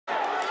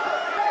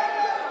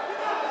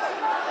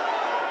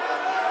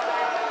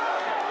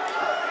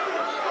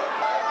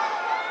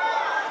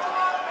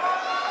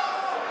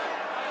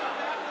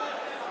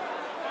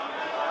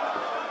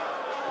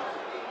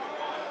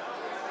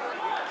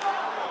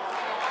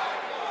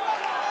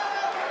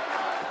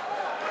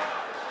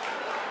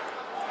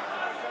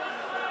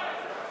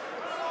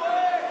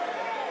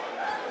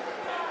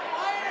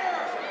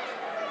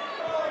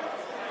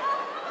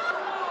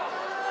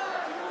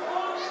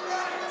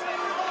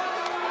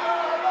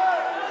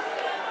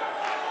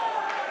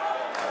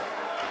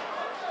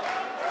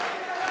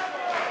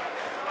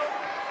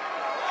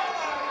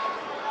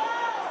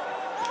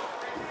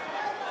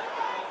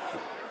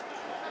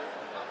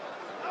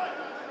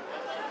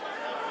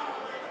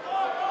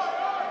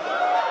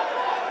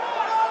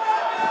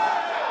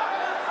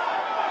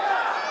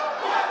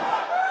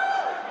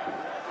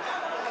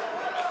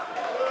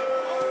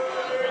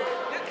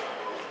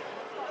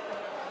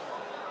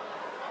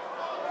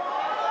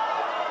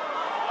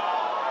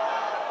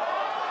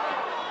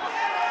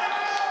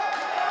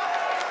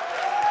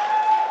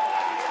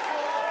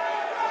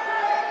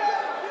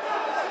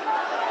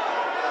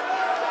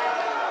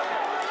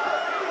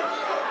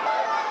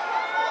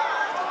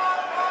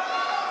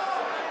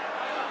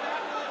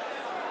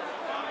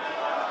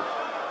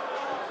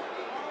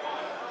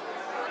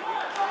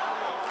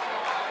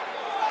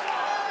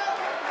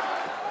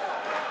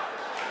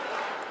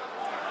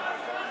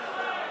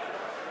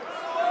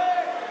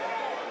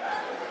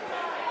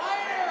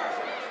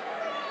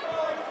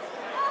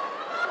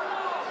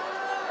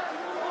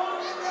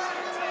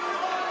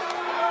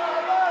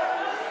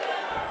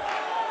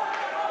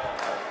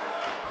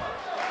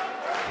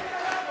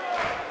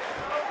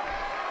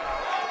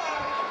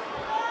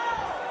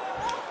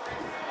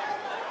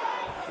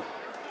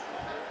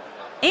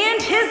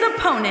And his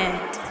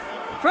opponent,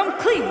 from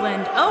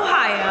Cleveland,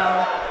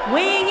 Ohio,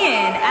 weighing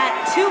in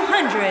at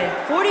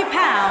 240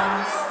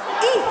 pounds,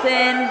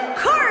 Ethan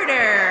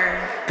Carter.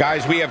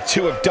 Guys, we have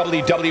two of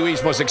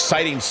WWE's most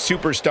exciting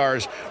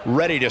superstars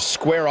ready to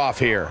square off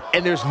here.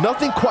 And there's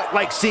nothing quite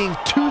like seeing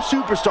two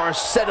superstars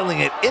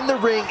settling it in the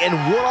ring in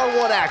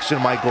one-on-one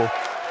action, Michael.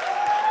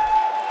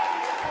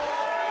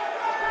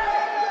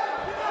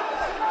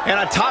 And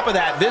on top of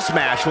that, this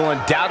match will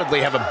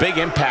undoubtedly have a big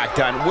impact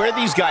on where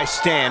these guys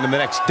stand in the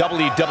next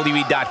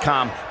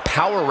WWE.com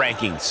Power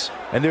Rankings.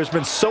 And there's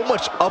been so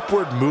much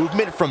upward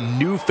movement from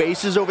new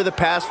faces over the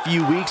past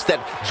few weeks that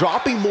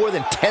dropping more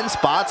than 10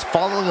 spots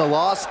following a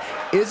loss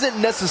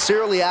isn't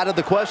necessarily out of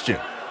the question.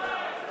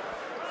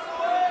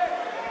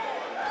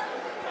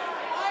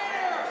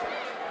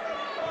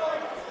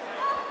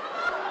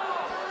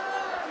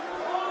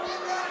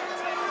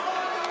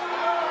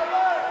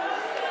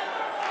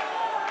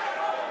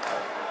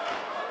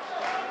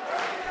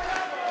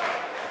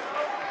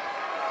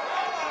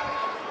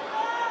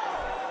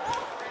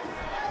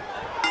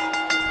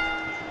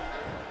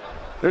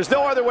 There's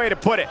no other way to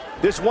put it.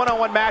 This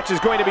one-on-one match is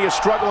going to be a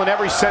struggle in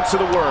every sense of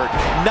the word.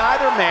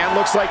 Neither man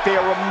looks like they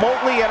are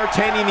remotely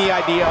entertaining the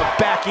idea of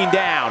backing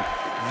down.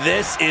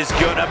 This is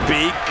gonna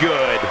be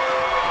good.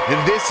 And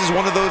this is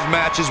one of those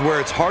matches where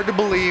it's hard to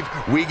believe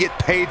we get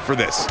paid for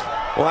this.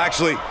 Well,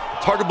 actually,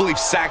 it's hard to believe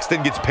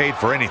Saxton gets paid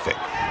for anything.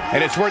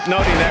 And it's worth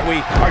noting that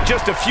we are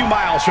just a few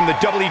miles from the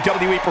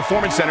WWE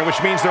Performance Center,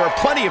 which means there are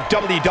plenty of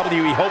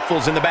WWE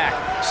hopefuls in the back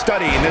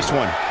studying this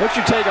one. What's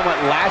your take on what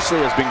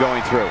Lashley has been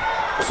going through?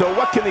 So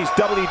what can these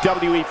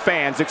WWE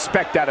fans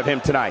expect out of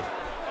him tonight?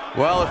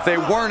 Well, if they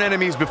weren't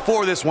enemies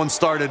before this one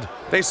started,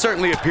 they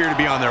certainly appear to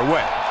be on their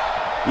way.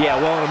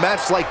 Yeah, well, in a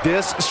match like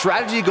this,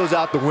 strategy goes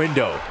out the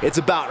window. It's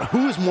about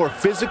who's more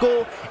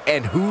physical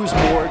and who's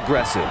more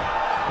aggressive.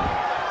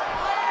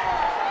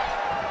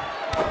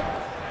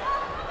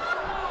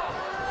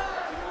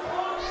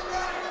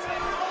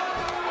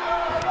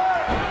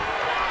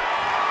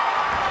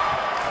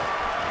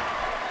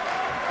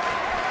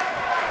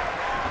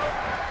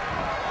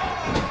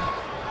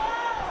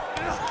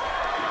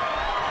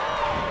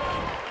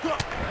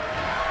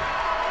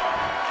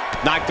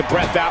 Knocked the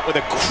breath out with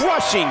a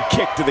crushing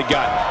kick to the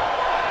gut.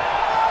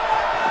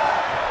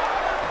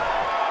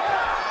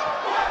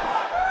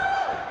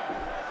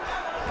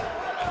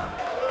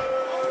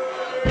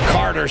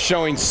 Carter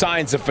showing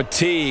signs of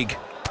fatigue.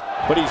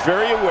 But he's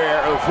very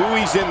aware of who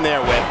he's in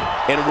there with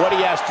and what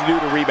he has to do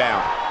to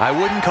rebound. I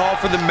wouldn't call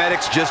for the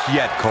medics just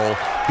yet, Cole.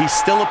 He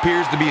still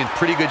appears to be in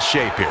pretty good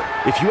shape here.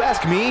 If you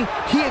ask me,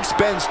 he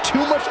expends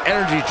too much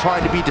energy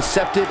trying to be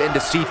deceptive and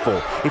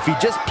deceitful. If he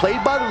just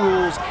played by the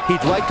rules,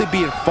 he'd likely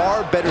be in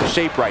far better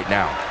shape right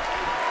now.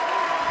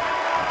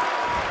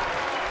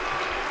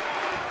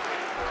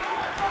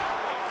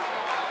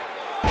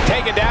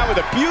 Taken down with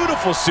a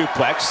beautiful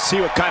suplex.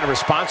 See what kind of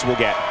response we'll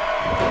get.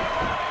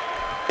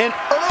 An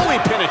early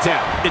pin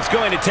attempt. It's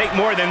going to take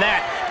more than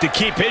that to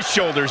keep his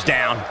shoulders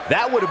down.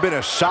 That would have been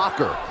a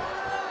shocker.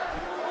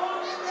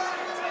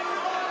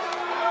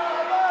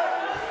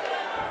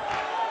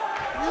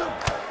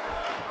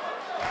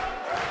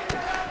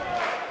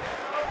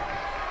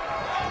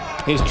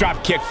 His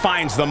drop kick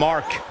finds the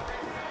mark.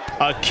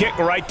 A kick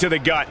right to the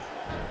gut.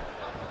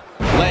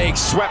 Legs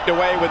swept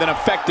away with an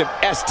effective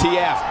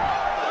STF.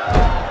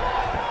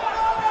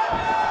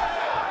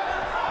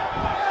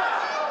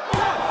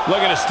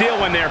 Looking to steal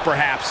one there,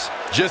 perhaps.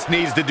 Just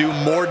needs to do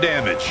more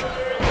damage.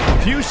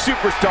 Few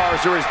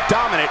superstars are as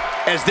dominant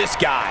as this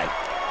guy.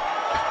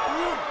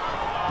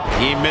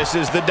 He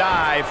misses the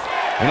dive.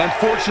 And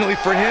unfortunately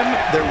for him,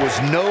 there was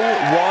no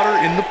water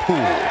in the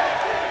pool.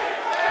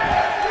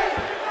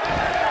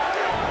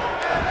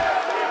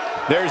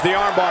 There's the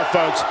armbar,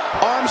 folks.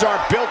 Arms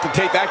aren't built to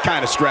take that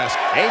kind of stress.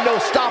 Ain't no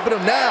stopping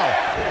him now.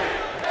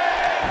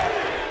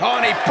 Oh,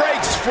 and he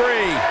breaks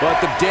free.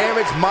 But the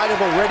damage might have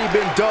already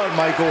been done,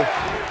 Michael.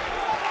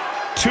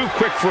 Too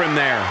quick for him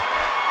there.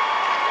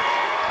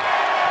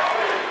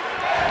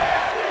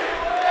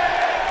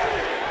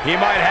 He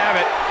might have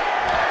it.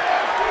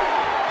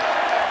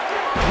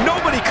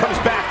 Nobody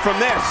comes back from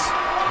this.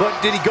 But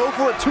did he go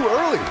for it too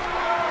early?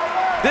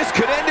 This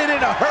could end it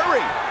in a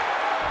hurry.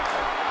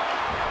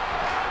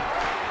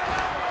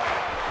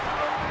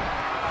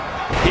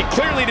 He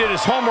clearly did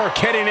his homework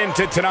heading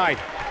into tonight.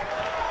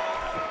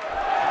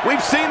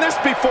 We've seen this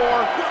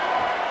before.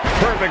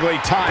 Perfectly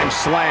timed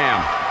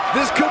slam.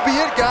 This could be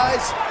it,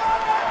 guys.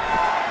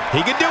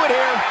 He could do it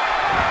here.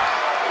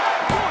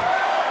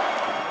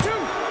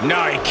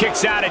 No, he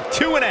kicks out at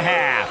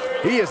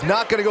 2.5. He is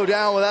not going to go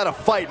down without a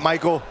fight,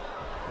 Michael.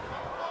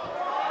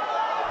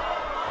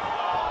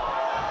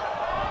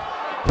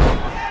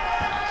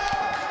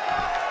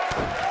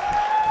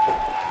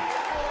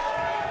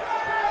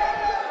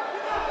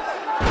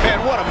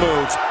 Man, what a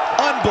move.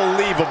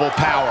 Unbelievable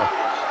power.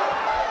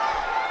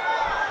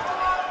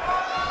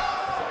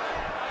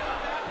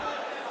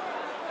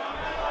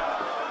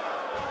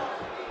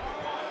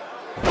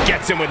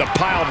 Gets him with a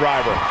pile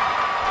driver.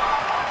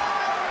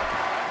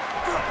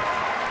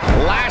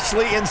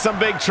 Lashley in some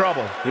big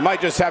trouble. He might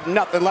just have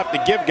nothing left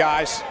to give,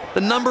 guys. The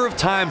number of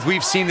times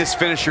we've seen this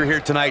finisher here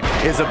tonight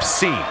is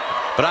obscene.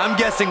 But I'm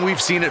guessing we've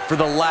seen it for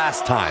the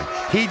last time.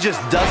 He just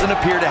doesn't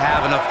appear to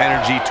have enough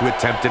energy to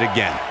attempt it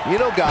again. You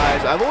know,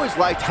 guys, I've always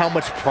liked how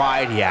much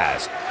pride he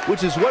has,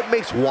 which is what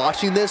makes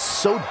watching this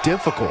so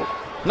difficult.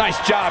 Nice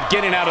job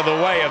getting out of the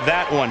way of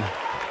that one.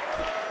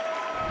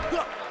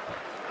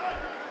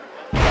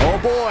 Oh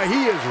boy,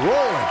 he is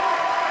rolling.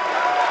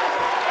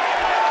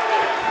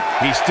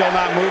 He's still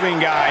not moving,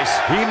 guys.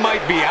 He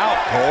might be out,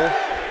 Cole.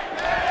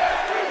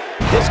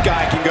 This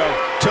guy can go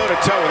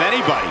toe-to-toe with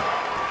anybody.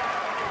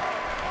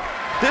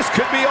 This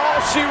could be all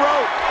she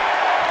wrote.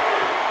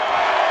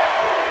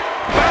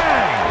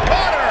 Bang!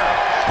 Got her!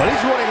 But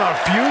he's running on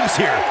fumes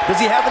here.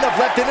 Does he have enough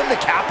left in him to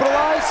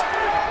capitalize?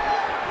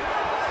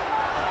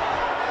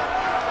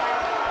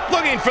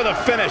 Looking for the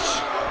finish.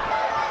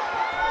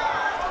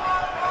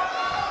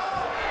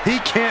 He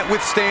can't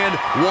withstand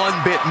one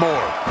bit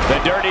more.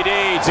 The dirty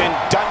deeds and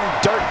done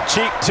dirt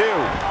cheek too.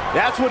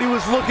 That's what he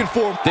was looking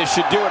for. This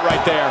should do it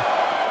right there.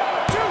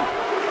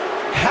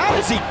 How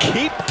does he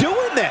keep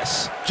doing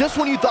this? Just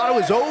when you thought it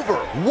was over.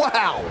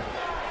 Wow.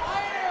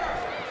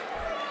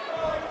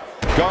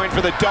 Going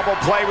for the double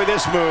play with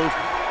this move.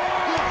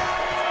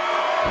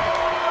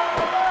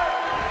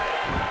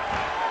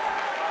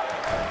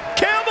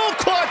 Camel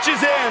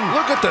clutches in.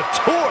 Look at the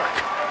torque.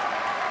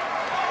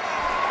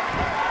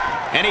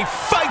 And he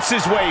fights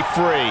his way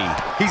free.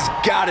 He's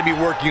got to be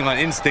working on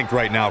instinct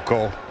right now,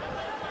 Cole.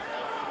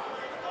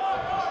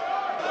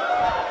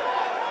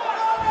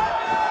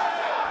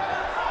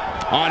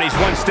 Oh, and he's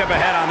one step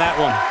ahead on that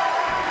one.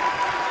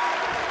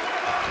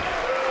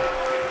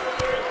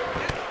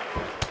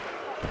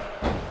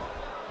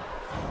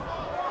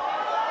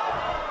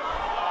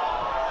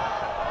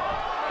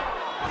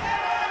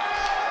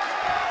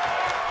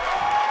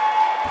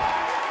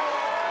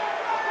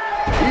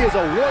 He is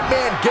a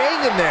one-man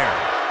gang in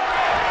there.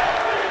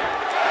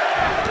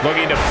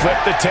 Looking to flip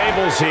the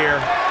tables here.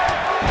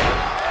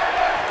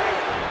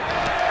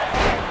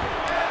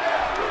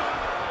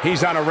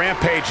 He's on a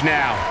rampage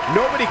now.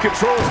 Nobody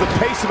controls the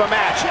pace of a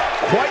match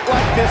quite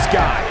like this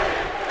guy.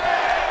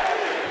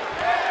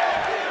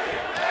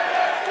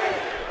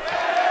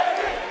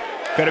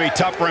 Gonna be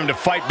tough for him to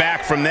fight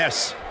back from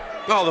this.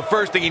 Well, the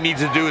first thing he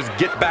needs to do is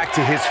get back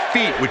to his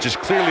feet, which is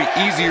clearly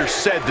easier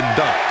said than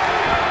done.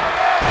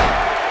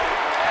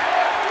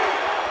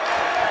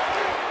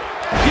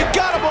 You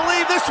gotta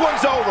believe this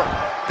one's over.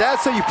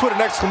 That's how you put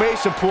an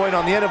exclamation point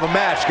on the end of a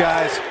match,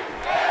 guys.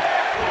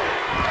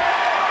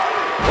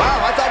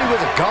 Wow, I thought he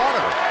was a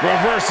goner.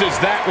 Reverses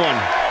that one.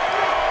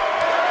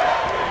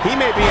 He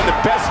may be in the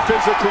best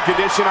physical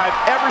condition I've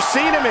ever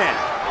seen him in.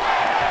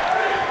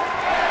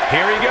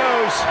 Here he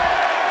goes.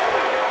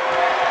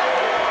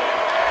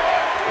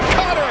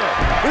 Cutter!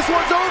 This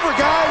one's over,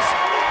 guys.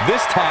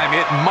 This time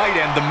it might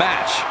end the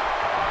match.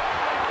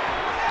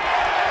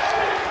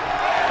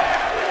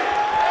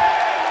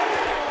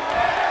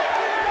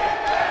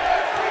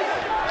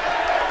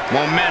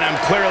 Momentum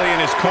clearly in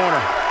his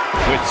corner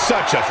with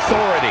such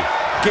authority.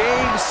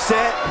 Game,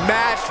 set,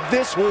 match.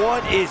 This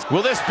one is...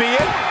 Will this be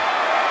it?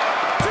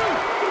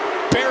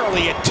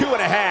 Barely at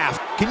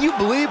 2.5. Can you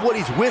believe what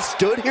he's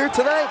withstood here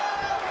tonight?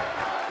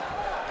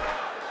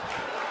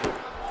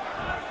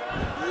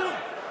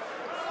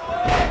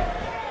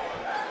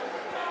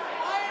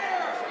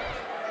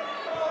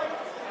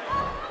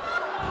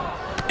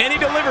 And he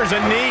delivers a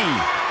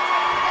knee.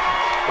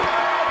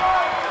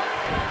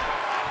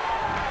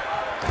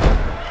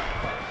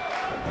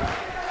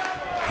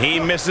 He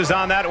misses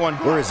on that one.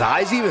 Were his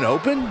eyes even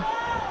open?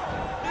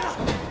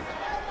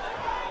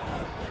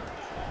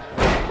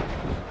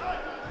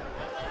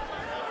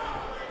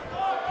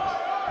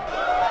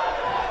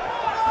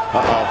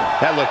 Uh-oh,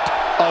 that looked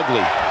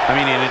ugly. I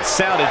mean, and it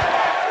sounded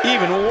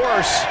even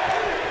worse.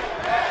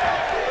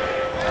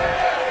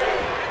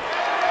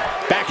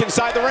 Back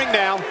inside the ring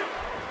now.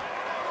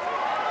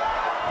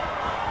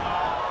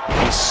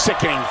 A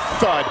sickening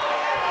thud.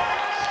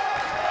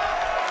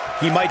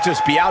 He might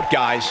just be out,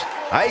 guys.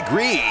 I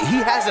agree. He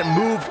hasn't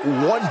moved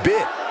one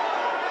bit.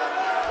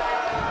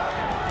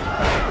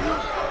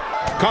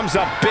 Comes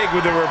up big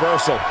with the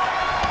reversal.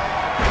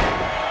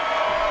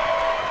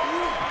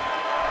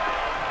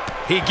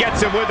 He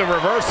gets him with the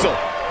reversal.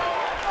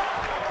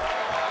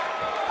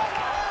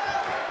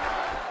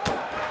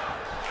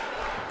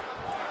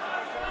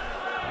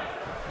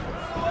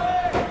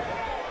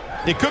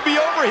 It could be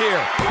over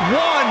here.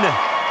 1,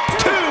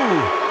 2.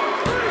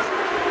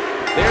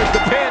 There's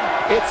the pin.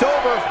 It's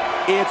over.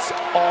 It's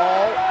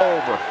all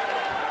over.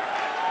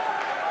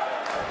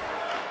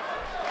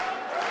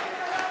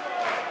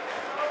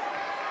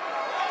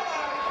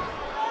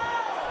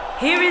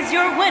 Here is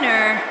your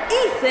winner,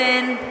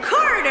 Ethan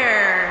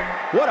Carter.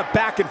 What a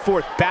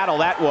back-and-forth battle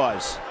that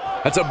was.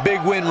 That's a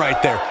big win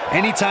right there.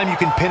 Anytime you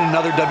can pin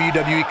another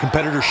WWE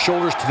competitor's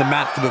shoulders to the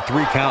mat for the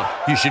 3 count,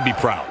 you should be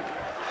proud.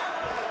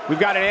 We've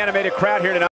got an animated crowd here tonight.